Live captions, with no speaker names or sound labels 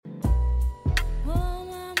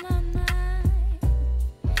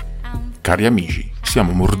Cari amici,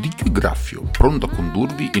 siamo Mordicchio e Graffio, pronto a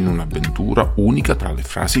condurvi in un'avventura unica tra le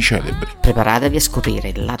frasi celebri. Preparatevi a scoprire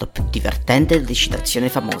il lato più divertente delle citazioni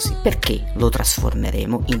famose, perché lo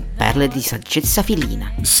trasformeremo in perle di saggezza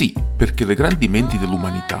filina. Sì, perché le grandi menti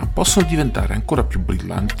dell'umanità possono diventare ancora più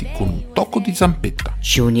brillanti con un tocco di zampetta.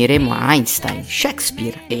 Ci uniremo a Einstein,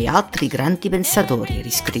 Shakespeare e altri grandi pensatori,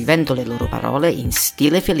 riscrivendo le loro parole in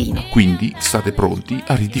stile felino. Quindi state pronti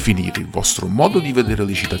a ridefinire il vostro modo di vedere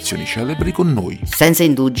le citazioni celebri con noi. Senza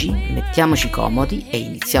indugi, mettiamoci comodi e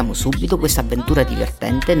iniziamo subito questa avventura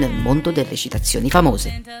divertente nel mondo delle citazioni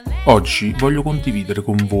famose. Oggi voglio condividere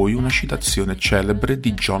con voi una citazione celebre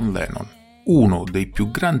di John Lennon, uno dei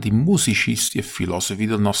più grandi musicisti e filosofi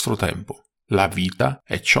del nostro tempo. La vita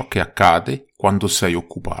è ciò che accade quando sei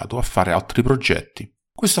occupato a fare altri progetti.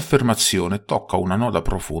 Questa affermazione tocca una noda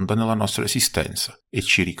profonda nella nostra esistenza e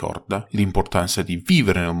ci ricorda l'importanza di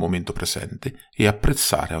vivere nel momento presente e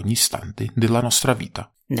apprezzare ogni istante della nostra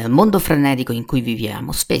vita. Nel mondo frenetico in cui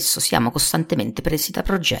viviamo, spesso siamo costantemente presi da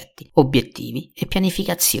progetti, obiettivi e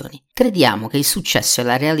pianificazioni. Crediamo che il successo e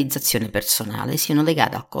la realizzazione personale siano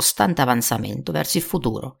legati al costante avanzamento verso il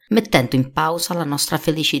futuro, mettendo in pausa la nostra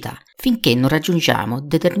felicità finché non raggiungiamo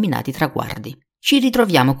determinati traguardi. Ci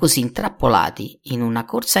ritroviamo così intrappolati in una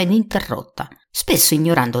corsa ininterrotta, spesso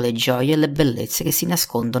ignorando le gioie e le bellezze che si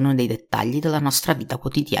nascondono nei dettagli della nostra vita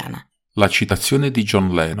quotidiana. La citazione di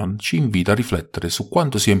John Lennon ci invita a riflettere su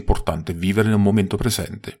quanto sia importante vivere nel momento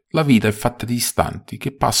presente. La vita è fatta di istanti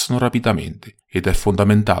che passano rapidamente ed è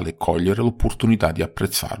fondamentale cogliere l'opportunità di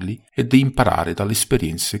apprezzarli e di imparare dalle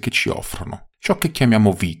esperienze che ci offrono. Ciò che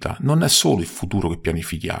chiamiamo vita non è solo il futuro che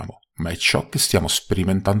pianifichiamo, ma è ciò che stiamo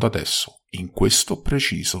sperimentando adesso, in questo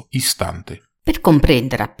preciso istante. Per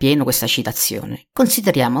comprendere appieno questa citazione,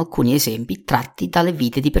 consideriamo alcuni esempi tratti dalle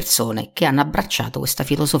vite di persone che hanno abbracciato questa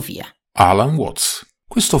filosofia. Alan Watts.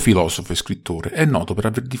 Questo filosofo e scrittore è noto per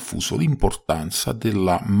aver diffuso l'importanza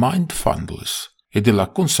della mindfulness e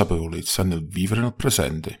della consapevolezza nel vivere nel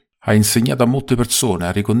presente. Ha insegnato a molte persone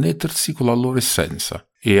a riconnettersi con la loro essenza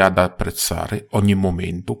e ad apprezzare ogni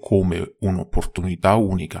momento come un'opportunità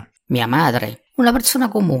unica. Mia madre, una persona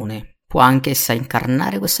comune, può anch'essa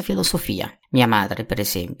incarnare questa filosofia. Mia madre, per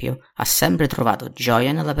esempio, ha sempre trovato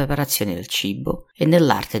gioia nella preparazione del cibo e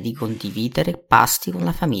nell'arte di condividere pasti con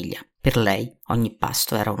la famiglia. Per lei, ogni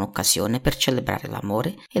pasto era un'occasione per celebrare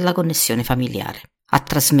l'amore e la connessione familiare. Ha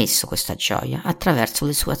trasmesso questa gioia attraverso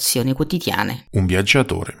le sue azioni quotidiane. Un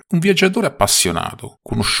viaggiatore appassionato,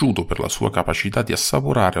 conosciuto per la sua capacità di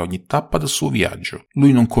assaporare ogni tappa del suo viaggio.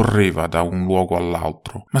 Lui non correva da un luogo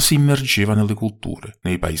all'altro, ma si immergeva nelle culture,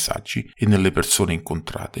 nei paesaggi e nelle persone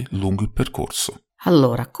incontrate lungo il percorso.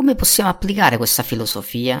 Allora, come possiamo applicare questa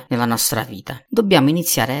filosofia nella nostra vita? Dobbiamo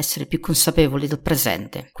iniziare a essere più consapevoli del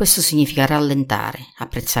presente. Questo significa rallentare,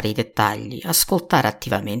 apprezzare i dettagli, ascoltare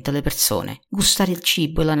attivamente le persone, gustare il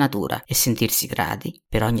cibo e la natura e sentirsi grati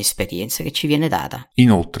per ogni esperienza che ci viene data.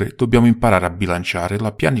 Inoltre, dobbiamo imparare a bilanciare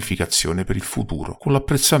la pianificazione per il futuro con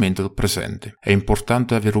l'apprezzamento del presente. È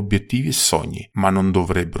importante avere obiettivi e sogni, ma non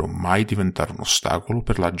dovrebbero mai diventare un ostacolo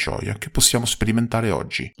per la gioia che possiamo sperimentare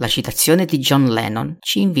oggi. La citazione di John Lennon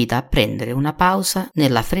ci invita a prendere una pausa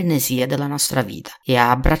nella frenesia della nostra vita e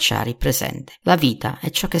a abbracciare il presente. La vita è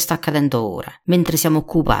ciò che sta accadendo ora, mentre siamo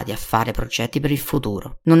occupati a fare progetti per il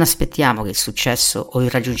futuro. Non aspettiamo che il successo o il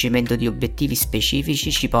raggiungimento di obiettivi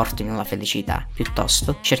specifici ci portino alla felicità,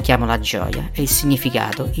 piuttosto cerchiamo la gioia e il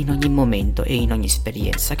significato in ogni momento e in ogni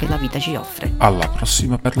esperienza che la vita ci offre. Alla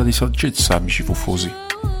prossima perla di saggezza, amici fuffosi!